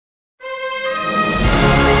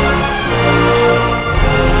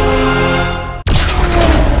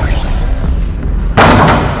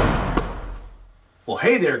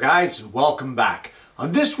Hey there guys, and welcome back.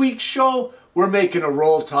 On this week's show, we're making a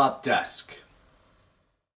roll top desk.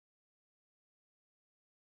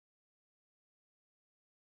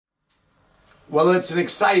 Well, it's an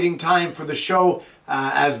exciting time for the show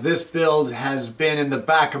as this build has been in the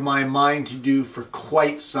back of my mind to do for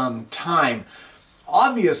quite some time.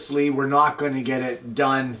 Obviously, we're not going to get it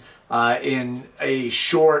done in a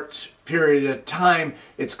short period of time.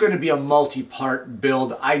 It's going to be a multi-part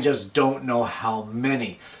build. I just don't know how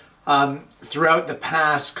many. Throughout the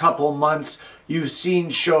past couple months, you've seen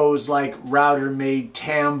shows like router-made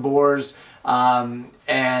tambours,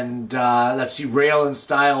 and let's see, rail and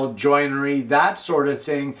style joinery, that sort of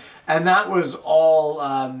thing. And that was all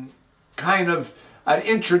kind of an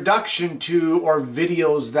introduction to or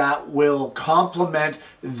videos that will complement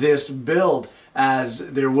this build,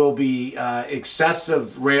 as there will be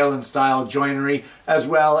excessive rail and style joinery as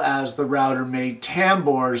well as the router made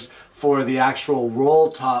tambours for the actual roll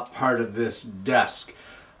top part of this desk.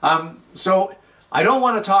 So I don't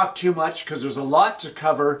want to talk too much because there's a lot to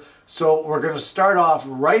cover, so we're going to start off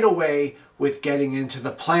right away with getting into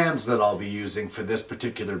the plans that I'll be using for this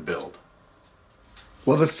particular build.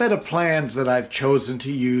 Well, the set of plans that I've chosen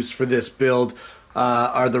to use for this build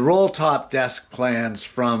are the roll top desk plans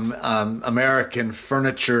from American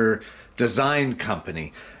Furniture Design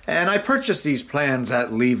Company. And I purchased these plans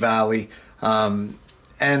at Lee Valley, and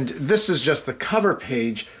this is just the cover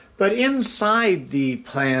page, but inside the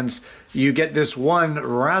plans you get this one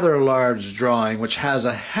rather large drawing which has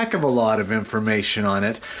a heck of a lot of information on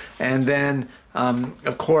it, and then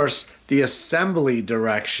of course the assembly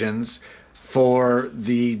directions for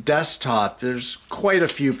the desktop. There's quite a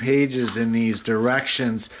few pages in these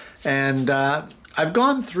directions, and I've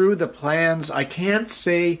gone through the plans. I can't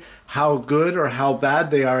say how good or how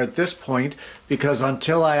bad they are at this point, because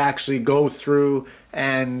until I actually go through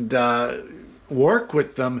and work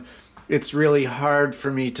with them, it's really hard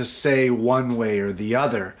for me to say one way or the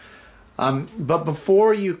other. But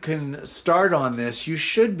before you can start on this, you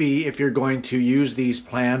should be, if you're going to use these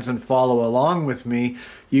plans and follow along with me,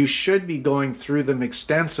 you should be going through them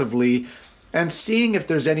extensively and seeing if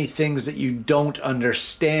there's any things that you don't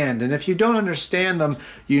understand. And if you don't understand them,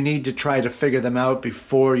 you need to try to figure them out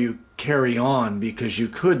before you carry on, because you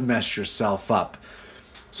could mess yourself up.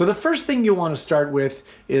 So the first thing you want to start with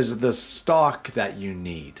is the stock that you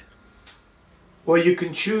need. Well, you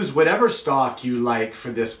can choose whatever stock you like for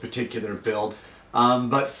this particular build,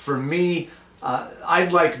 but for me,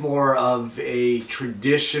 I'd like more of a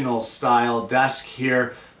traditional style desk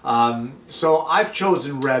here, so I've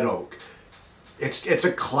chosen red oak. It's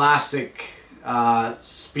a classic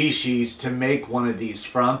species to make one of these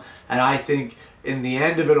from, and I think in the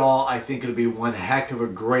end of it all, I think it'll be one heck of a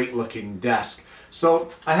great looking desk. So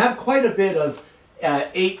I have quite a bit of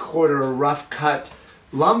 8/4 rough cut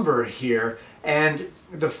lumber here. And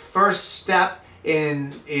the first step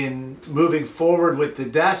in moving forward with the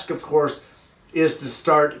desk, of course, is to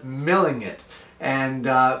start milling it. And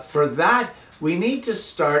for that, we need to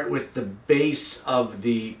start with the base of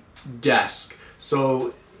the desk.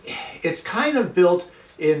 So it's kind of built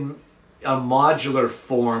in a modular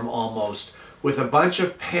form almost, with a bunch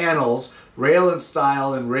of panels, rail and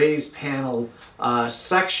style and raised panel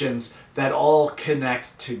sections that all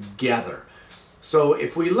connect together. So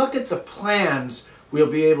if we look at the plans, we'll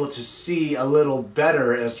be able to see a little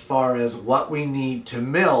better as far as what we need to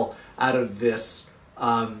mill out of this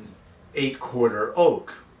 8/4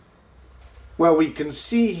 oak. Well, we can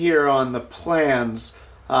see here on the plans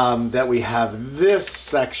that we have this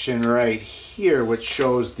section right here, which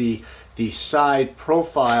shows the side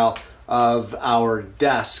profile of our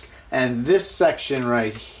desk, and this section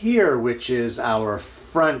right here, which is our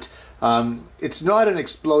front. It's not an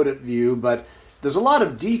exploded view, but there's a lot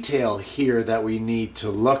of detail here that we need to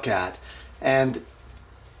look at. And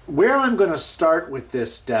where I'm going to start with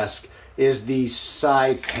this desk is these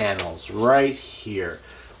side panels right here.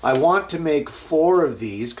 I want to make 4 of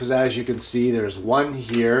these, because as you can see, there's one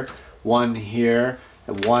here, one here,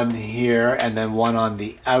 and one here, and then one on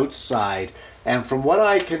the outside. And from what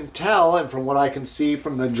I can tell, and from what I can see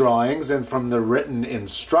from the drawings and from the written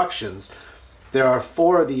instructions, there are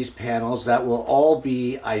 4 of these panels that will all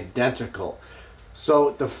be identical.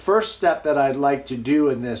 So the first step that I'd like to do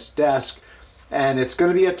in this desk, and it's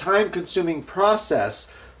going to be a time-consuming process,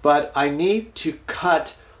 but I need to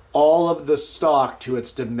cut all of the stock to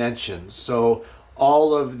its dimensions. So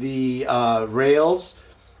all of the rails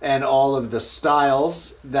and all of the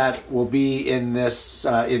stiles that will be in this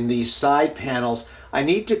in these side panels, I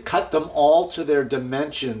need to cut them all to their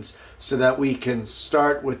dimensions so that we can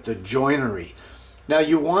start with the joinery. Now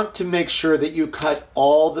you want to make sure that you cut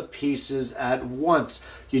all the pieces at once.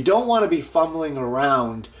 You don't want to be fumbling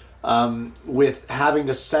around with having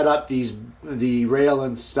to set up the rail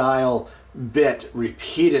and stile bit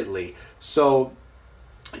repeatedly. So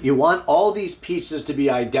you want all these pieces to be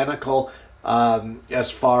identical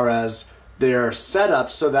as far as their setup,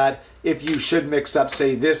 so that if you should mix up,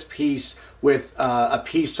 say, this piece with a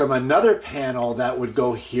piece from another panel that would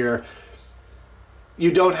go here,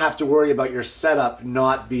 you don't have to worry about your setup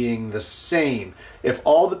not being the same. If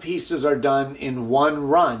all the pieces are done in one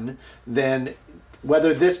run, then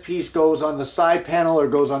whether this piece goes on the side panel or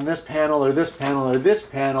goes on this panel or this panel or this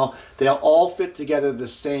panel, they'll all fit together the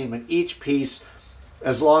same, and each piece,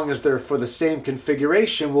 as long as they're for the same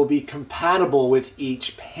configuration, will be compatible with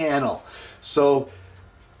each panel. So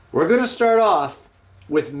we're going to start off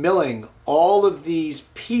with milling all of these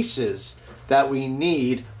pieces that we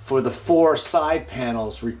need for the 4 side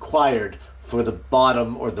panels required for the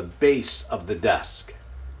bottom or the base of the desk.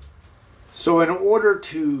 So in order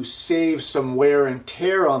to save some wear and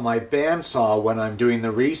tear on my bandsaw when I'm doing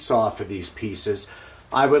the resaw for these pieces,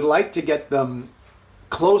 I would like to get them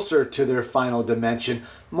closer to their final dimension,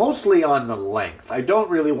 mostly on the length. I don't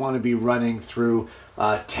really want to be running through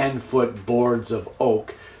 10-foot boards of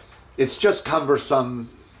oak. It's just cumbersome.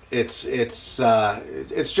 It's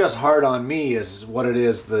just hard on me, is what it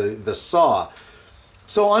is, the saw.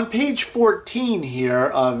 So on page 14 here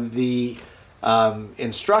of the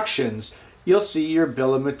instructions, you'll see your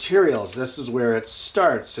bill of materials. This is where it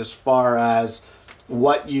starts as far as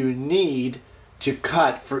what you need to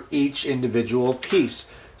cut for each individual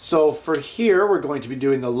piece. So for here, we're going to be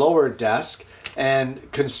doing the lower desk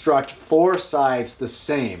and construct 4 sides the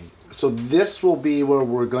same. So this will be where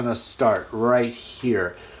we're going to start, right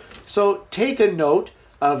here. So take a note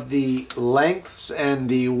of the lengths and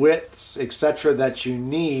the widths, etc., that you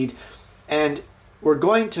need, and we're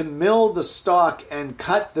going to mill the stock and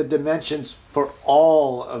cut the dimensions for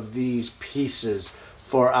all of these pieces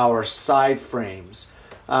for our side frames.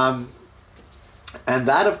 And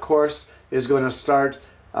that, of course, is going to start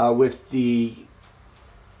with the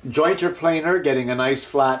jointer planer getting a nice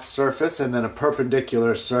flat surface and then a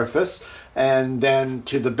perpendicular surface, and then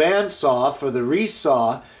to the bandsaw for the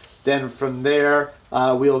resaw. Then from there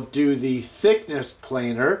we'll do the thickness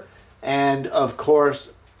planer, and of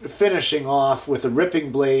course finishing off with a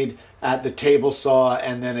ripping blade at the table saw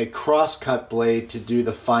and then a crosscut blade to do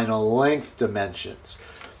the final length dimensions.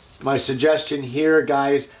 My suggestion here,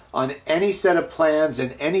 guys, on any set of plans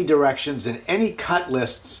in any directions and any cut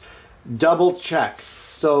lists, double check.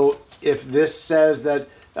 So if this says that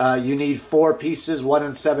you need 4 pieces 1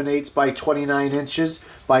 7/8 by 29 inches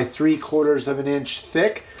by 3/4 of an inch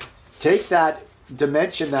thick, take that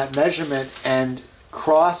dimension, that measurement, and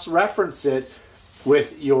cross-reference it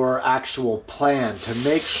with your actual plan to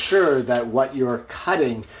make sure that what you're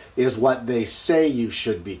cutting is what they say you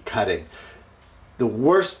should be cutting. The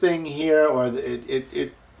worst thing here, or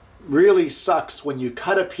it really sucks when you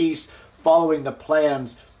cut a piece following the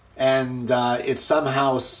plans and it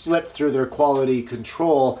somehow slipped through their quality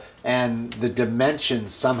control and the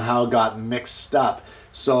dimensions somehow got mixed up.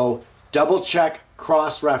 So double check,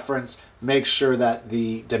 cross-reference, make sure that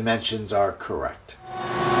the dimensions are correct.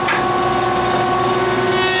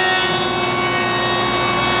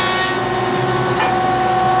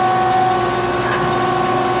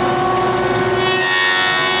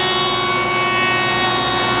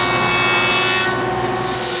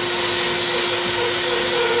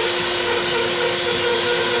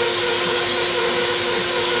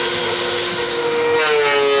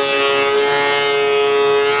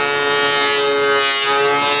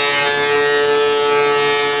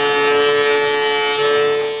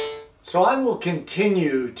 So I will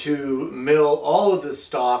continue to mill all of the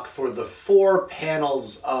stock for the 4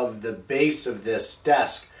 panels of the base of this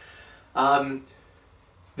desk.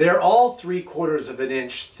 They're all 3/4 of an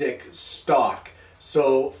inch thick stock.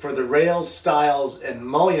 So for the rails, stiles, and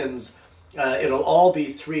mullions, it'll all be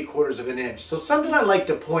 3/4 of an inch. So something I'd like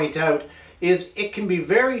to point out is it can be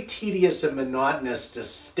very tedious and monotonous to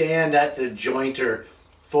stand at the jointer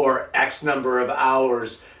for X number of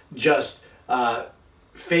hours just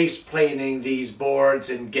face planing these boards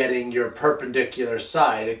and getting your perpendicular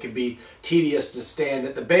side. It can be tedious to stand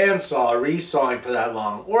at the bandsaw resawing for that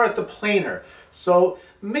long, or at the planer. So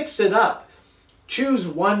mix it up. Choose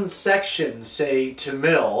one section, say, to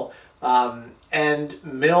mill, and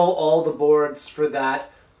mill all the boards for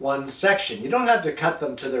that one section. You don't have to cut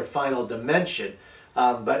them to their final dimension,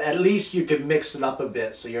 but at least you can mix it up a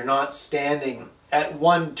bit so you're not standing at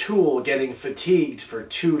one tool getting fatigued for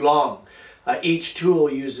too long. Each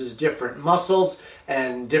tool uses different muscles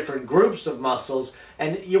and different groups of muscles,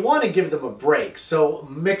 and you want to give them a break, so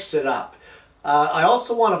mix it up. I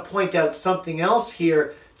also want to point out something else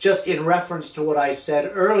here, just in reference to what I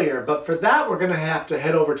said earlier, but for that we're going to have to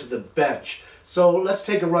head over to the bench. So let's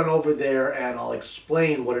take a run over there and I'll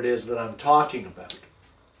explain what it is that I'm talking about.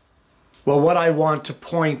 Well, what I want to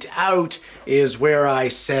point out is where I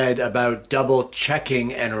said about double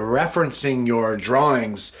checking and referencing your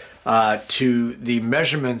drawings to the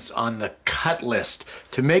measurements on the cut list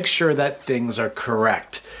to make sure that things are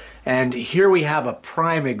correct. And here we have a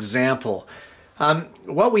prime example.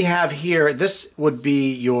 What we have here, this would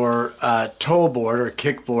be your toe board or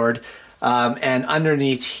kickboard, and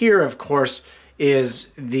underneath here, of course,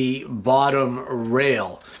 is the bottom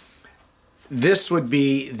rail. This would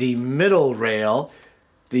be the middle rail.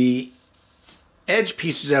 The edge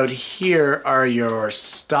pieces out here are your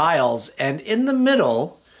stiles, and in the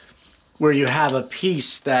middle, where you have a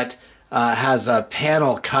piece that has a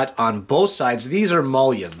panel cut on both sides, these are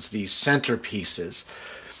mullions, these center pieces.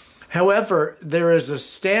 However, there is a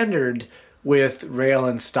standard with rail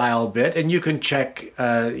and stile bit, and you can check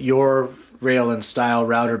your rail and stile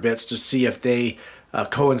router bits to see if they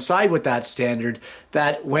coincide with that standard,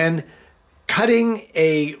 that when cutting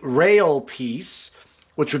a rail piece,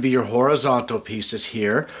 which would be your horizontal pieces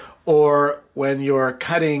here, or when you're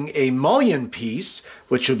cutting a mullion piece,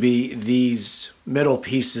 which would be these middle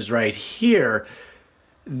pieces right here,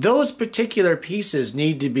 those particular pieces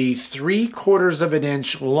need to be 3/4 of an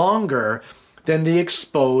inch longer than the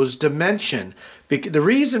exposed dimension. The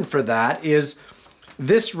reason for that is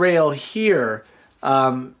this rail here,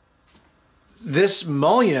 this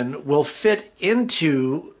mullion will fit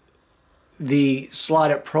into the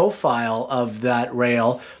slotted profile of that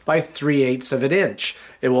rail by 3/8 of an inch.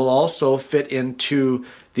 It will also fit into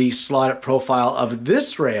the slotted profile of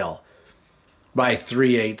this rail by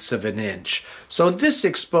 3/8 of an inch. So this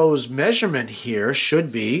exposed measurement here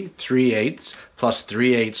should be 3/8 plus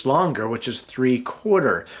 3/8 longer, which is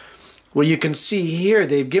 3/4. Well, you can see here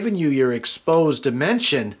they've given you your exposed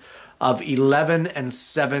dimension of 11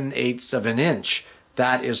 7/8 of an inch.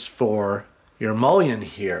 That is for your mullion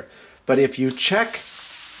here. But if you check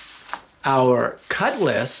our cut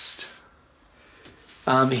list,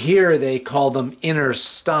 here they call them inner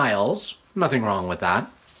stiles. Nothing wrong with that.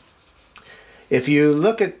 If you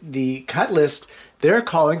look at the cut list, they're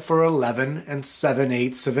calling for 11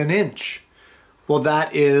 7/8 of an inch. Well,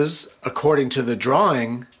 that is, according to the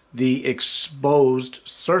drawing, the exposed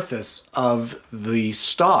surface of the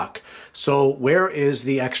stock. So where is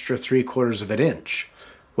the extra 3/4 of an inch?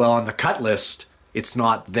 Well, on the cut list, it's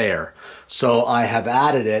not there. So I have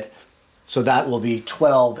added it, so that will be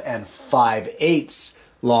 12 5/8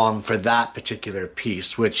 long for that particular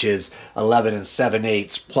piece, which is 11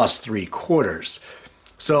 7/8 plus 3/4.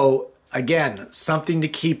 So again, something to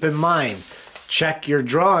keep in mind. Check your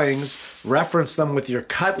drawings, reference them with your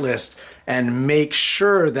cut list, and make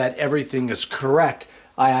sure that everything is correct.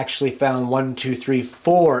 I actually found 1, 2, 3,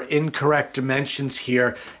 4 incorrect dimensions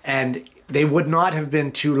here, and they would not have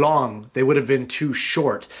been too long, they would have been too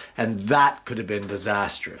short, and that could have been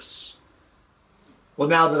disastrous. Well,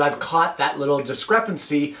 now that I've caught that little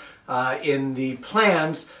discrepancy in the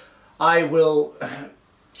plans, I will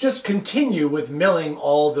just continue with milling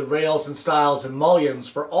all the rails and stiles and mullions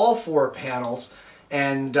for all 4 panels,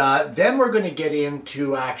 and then we're going to get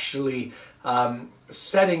into actually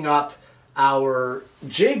setting up our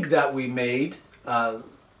jig that we made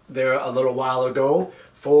there a little while ago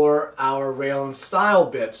for our rail and stile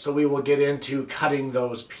bits. So we will get into cutting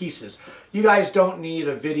those pieces. You guys don't need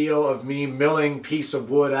a video of me milling piece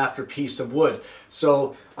of wood after piece of wood.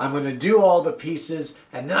 So I'm going to do all the pieces,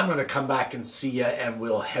 and then I'm going to come back and see you, and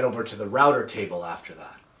we'll head over to the router table after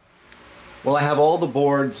that. Well, I have all the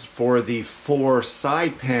boards for the 4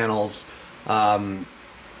 side panels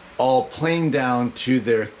all planed down to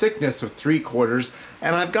their thickness of 3/4,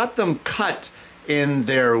 and I've got them cut in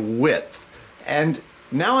their width. And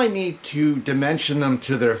now I need to dimension them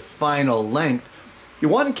to their final length. You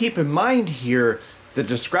want to keep in mind here the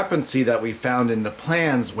discrepancy that we found in the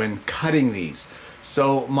plans when cutting these.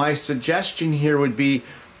 So my suggestion here would be,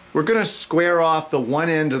 we're going to square off the one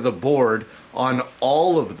end of the board on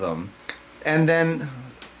all of them, and then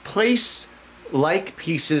place like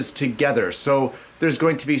pieces together. So there's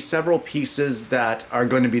going to be several pieces that are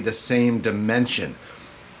going to be the same dimension.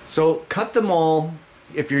 So cut them all.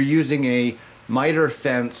 If you're using a miter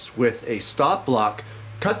fence with a stop block,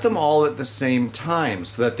 cut them all at the same time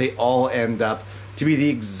so that they all end up to be the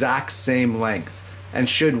exact same length. And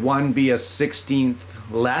should one be a 1/16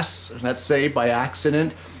 less, let's say by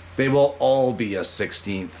accident, they will all be a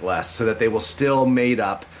 1/16 less, so that they will still mate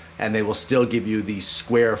up and they will still give you the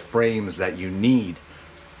square frames that you need.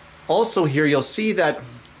 Also here you'll see that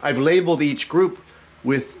I've labeled each group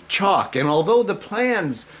with chalk, and although the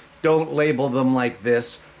plans don't label them like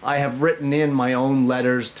this, I have written in my own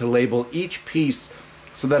letters to label each piece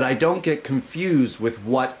so that I don't get confused with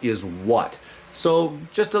what is what. So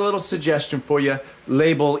just a little suggestion for you,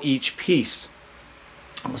 label each piece.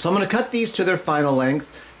 So I'm going to cut these to their final length,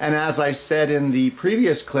 and as I said in the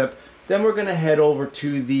previous clip, then we're going to head over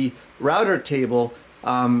to the router table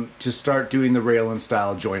to start doing the rail and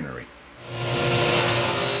style joinery.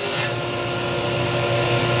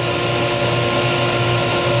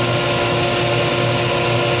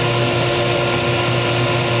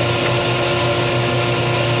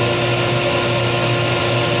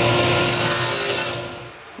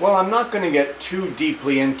 Well, I'm not going to get too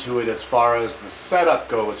deeply into it as far as the setup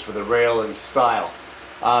goes for the rail and style.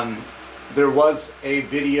 There was a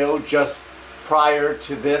video just prior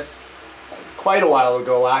to this, quite a while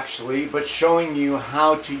ago actually, but showing you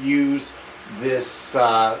how to use this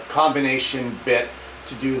combination bit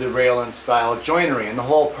to do the rail and style joinery. And the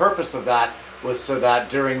whole purpose of that was so that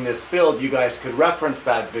during this build you guys could reference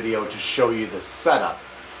that video to show you the setup.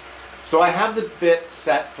 So I have the bit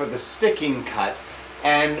set for the sticking cut.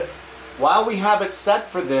 And while we have it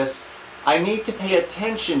set for this, I need to pay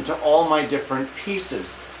attention to all my different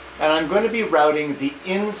pieces. And I'm going to be routing the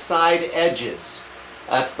inside edges.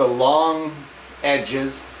 That's the long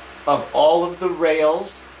edges of all of the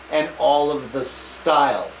rails and all of the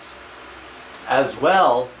stiles. As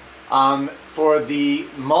well, for the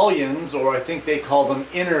mullions, or I think they call them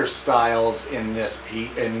inner stiles in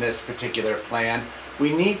this particular plan,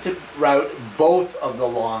 we need to route both of the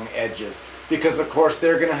long edges, because of course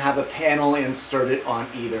they're going to have a panel inserted on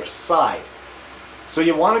either side. So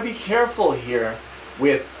you want to be careful here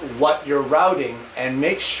with what you're routing, and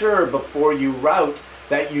make sure before you route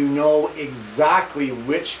that you know exactly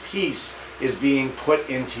which piece is being put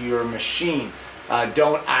into your machine.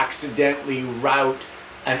 Don't accidentally route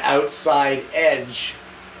an outside edge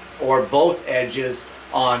or both edges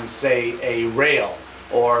on, say, a rail,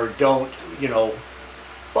 or don't,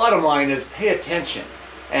 bottom line is pay attention.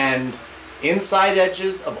 And inside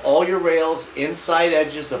edges of all your rails, inside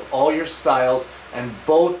edges of all your stiles, and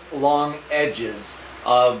both long edges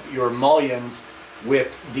of your mullions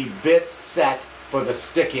with the bit set for the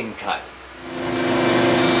sticking cut.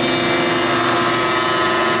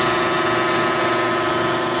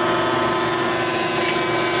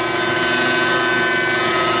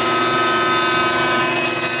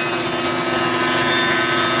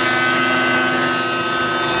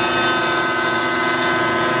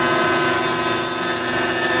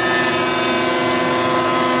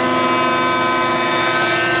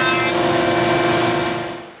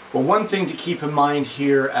 Well, one thing to keep in mind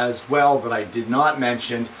here as well that I did not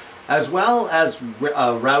mention, as well as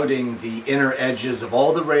routing the inner edges of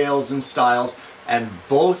all the rails and stiles and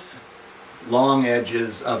both long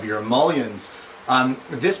edges of your mullions,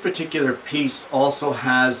 this particular piece also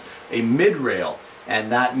has a mid-rail,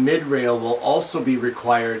 and that mid-rail will also be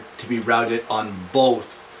required to be routed on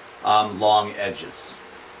both long edges.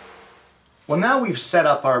 Well, now we've set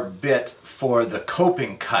up our bit for the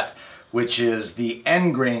coping cut, which is the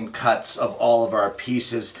end grain cuts of all of our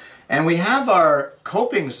pieces. And we have our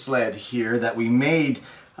coping sled here that we made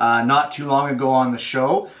not too long ago on the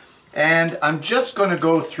show. And I'm just going to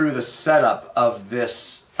go through the setup of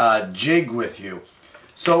this jig with you.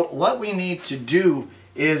 So what we need to do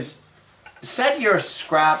is set your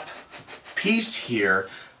scrap piece here,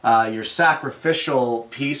 your sacrificial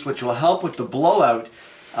piece, which will help with the blowout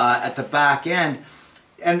at the back end.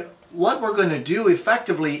 And what we're going to do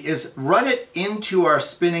effectively is run it into our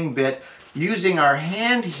spinning bit using our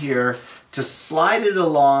hand here to slide it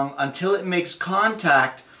along until it makes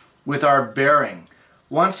contact with our bearing.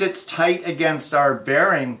 Once it's tight against our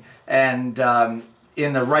bearing and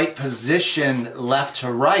in the right position left to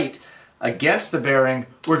right against the bearing,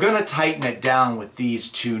 we're going to tighten it down with these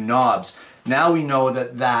two knobs. Now we know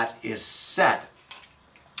that that is set.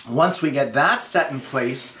 Once we get that set in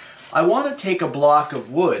place, I want to take a block of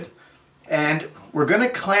wood, and we're going to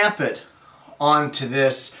clamp it onto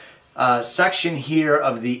this section here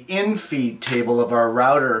of the infeed table of our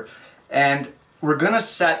router, and we're going to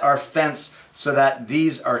set our fence so that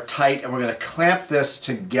these are tight, and we're going to clamp this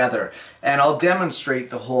together, and I'll demonstrate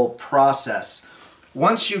the whole process.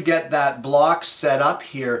 Once you get that block set up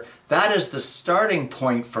here, that is the starting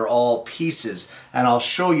point for all pieces, and I'll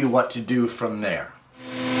show you what to do from there.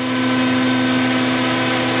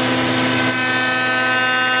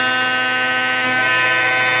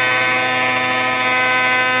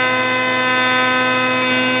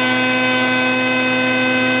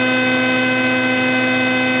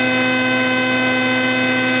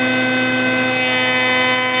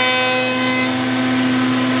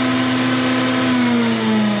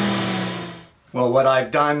 I've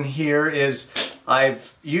done here is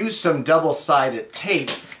I've used some double-sided tape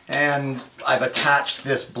and I've attached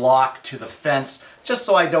this block to the fence just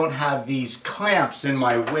so I don't have these clamps in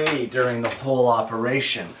my way during the whole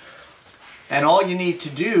operation. And all you need to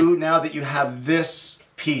do now that you have this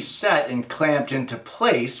piece set and clamped into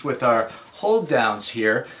place with our hold downs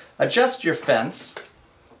here, adjust your fence,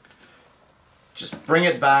 just bring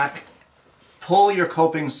it back, pull your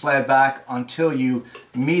coping sled back until you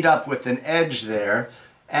meet up with an edge there,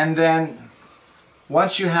 and then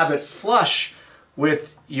once you have it flush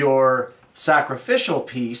with your sacrificial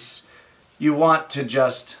piece, you want to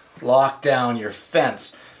just lock down your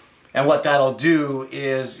fence. And what that'll do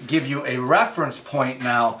is give you a reference point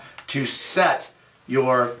now to set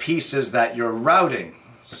your pieces that you're routing.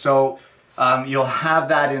 So you'll have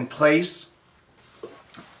that in place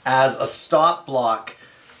as a stop block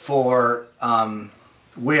for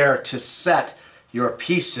where to set your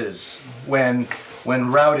pieces when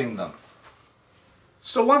routing them.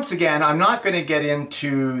 So once again, I'm not going to get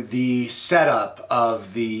into the setup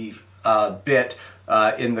of the bit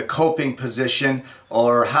in the coping position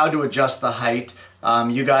or how to adjust the height.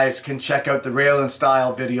 You guys can check out the rail and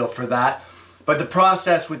style video for that. But the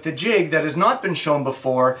process with the jig that has not been shown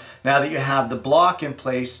before, now that you have the block in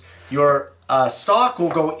place, your stock will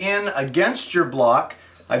go in against your block.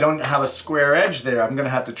 I don't have a square edge there. I'm going to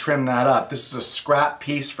have to trim that up. This is a scrap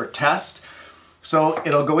piece for test. So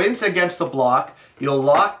it'll go in against the block. You'll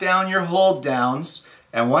lock down your hold downs,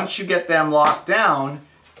 and once you get them locked down,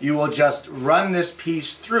 you will just run this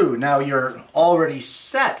piece through. Now you're already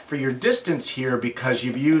set for your distance here because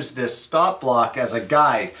you've used this stop block as a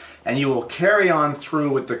guide, and you will carry on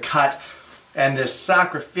through with the cut, and this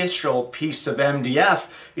sacrificial piece of MDF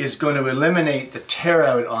is going to eliminate the tear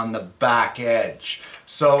out on the back edge.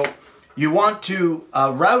 So you want to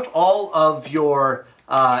route all of your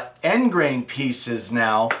end grain pieces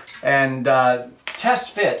now and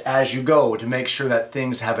test fit as you go to make sure that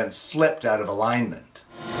things haven't slipped out of alignment.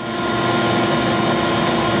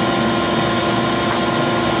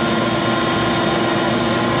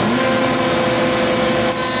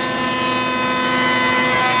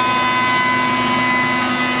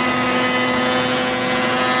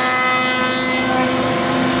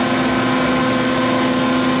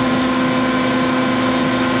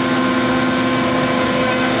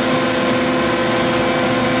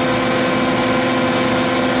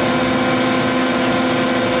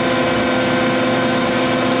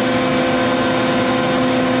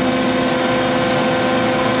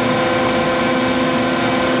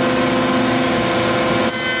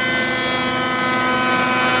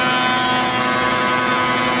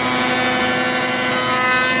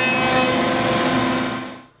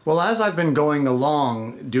 Well, as I've been going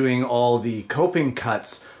along doing all the coping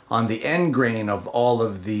cuts on the end grain of all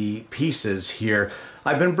of the pieces here,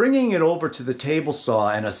 I've been bringing it over to the table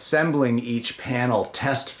saw and assembling each panel,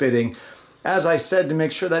 test fitting, as I said, to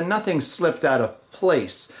make sure that nothing slipped out of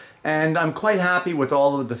place. And I'm quite happy with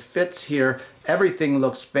all of the fits here. Everything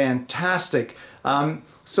looks fantastic.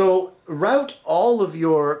 So route all of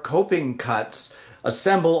your coping cuts,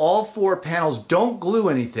 assemble all 4 panels, don't glue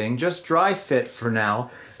anything, just dry fit for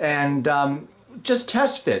now, and just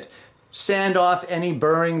test fit. Sand off any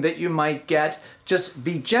burring that you might get. Just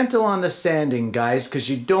be gentle on the sanding, guys, because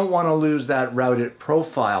you don't want to lose that routed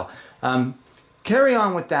profile. Carry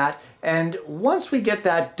on with that, and once we get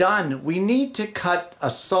that done, we need to cut a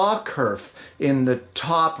saw kerf in the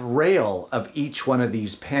top rail of each one of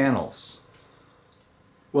these panels.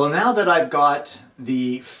 Well, now that I've got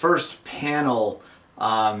the first panel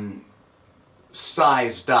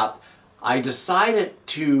sized up, I decided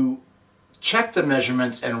to check the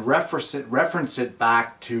measurements and reference it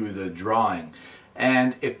back to the drawing.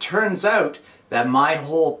 And it turns out that my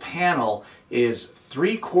whole panel is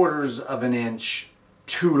 3/4 of an inch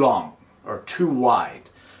too long or too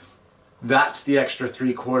wide. That's the extra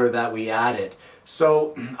 3/4 that we added.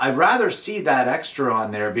 So I'd rather see that extra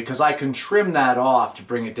on there because I can trim that off to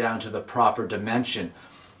bring it down to the proper dimension.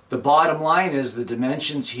 The bottom line is the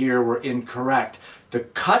dimensions here were incorrect. The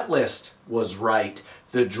cut list was right,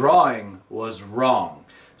 the drawing was wrong.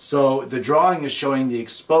 So the drawing is showing the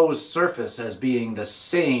exposed surface as being the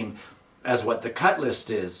same as what the cut list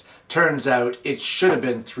is. Turns out it should have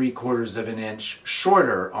been 3/4 of an inch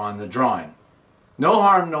shorter on the drawing. No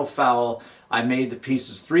harm, no foul. I made the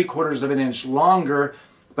pieces 3/4 of an inch longer,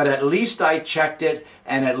 but at least I checked it,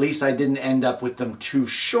 and at least I didn't end up with them too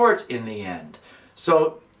short in the end.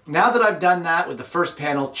 So now that I've done that with the first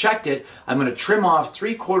panel, checked it, I'm going to trim off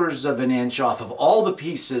 3/4 of an inch off of all the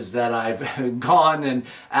pieces that I've gone and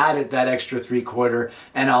added that extra 3/4,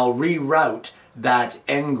 and I'll reroute that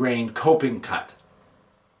end grain coping cut.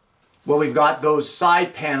 Well, we've got those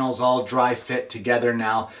side panels all dry fit together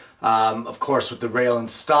now. Of course, with the rail and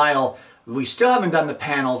stile. We still haven't done the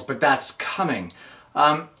panels, but that's coming.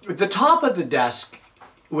 The top of the desk,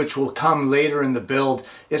 which will come later in the build,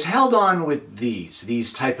 is held on with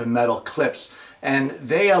these type of metal clips, and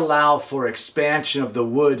they allow for expansion of the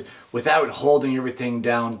wood without holding everything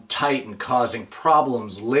down tight and causing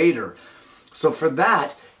problems later. So for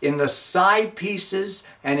that, in the side pieces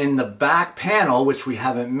and in the back panel, which we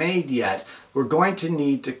haven't made yet, we're going to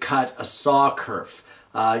need to cut a saw kerf.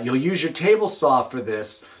 You'll use your table saw for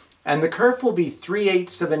this, and the kerf will be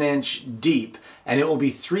 3/8 of an inch deep, and it will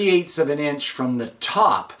be 3/8 of an inch from the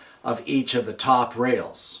top of each of the top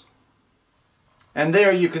rails. And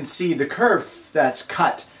there you can see the kerf that's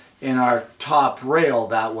cut in our top rail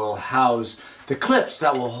that will house the clips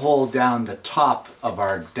that will hold down the top of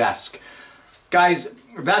our desk. Guys,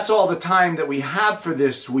 that's all the time that we have for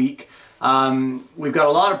this week. We've got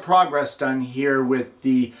a lot of progress done here with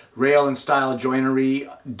the rail and stile joinery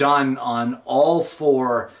done on all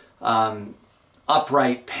four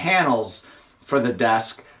upright panels for the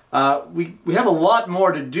desk. We have a lot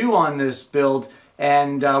more to do on this build,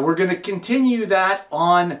 and we're going to continue that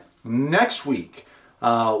on next week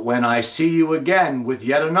when I see you again with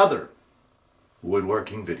yet another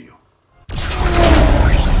woodworking video.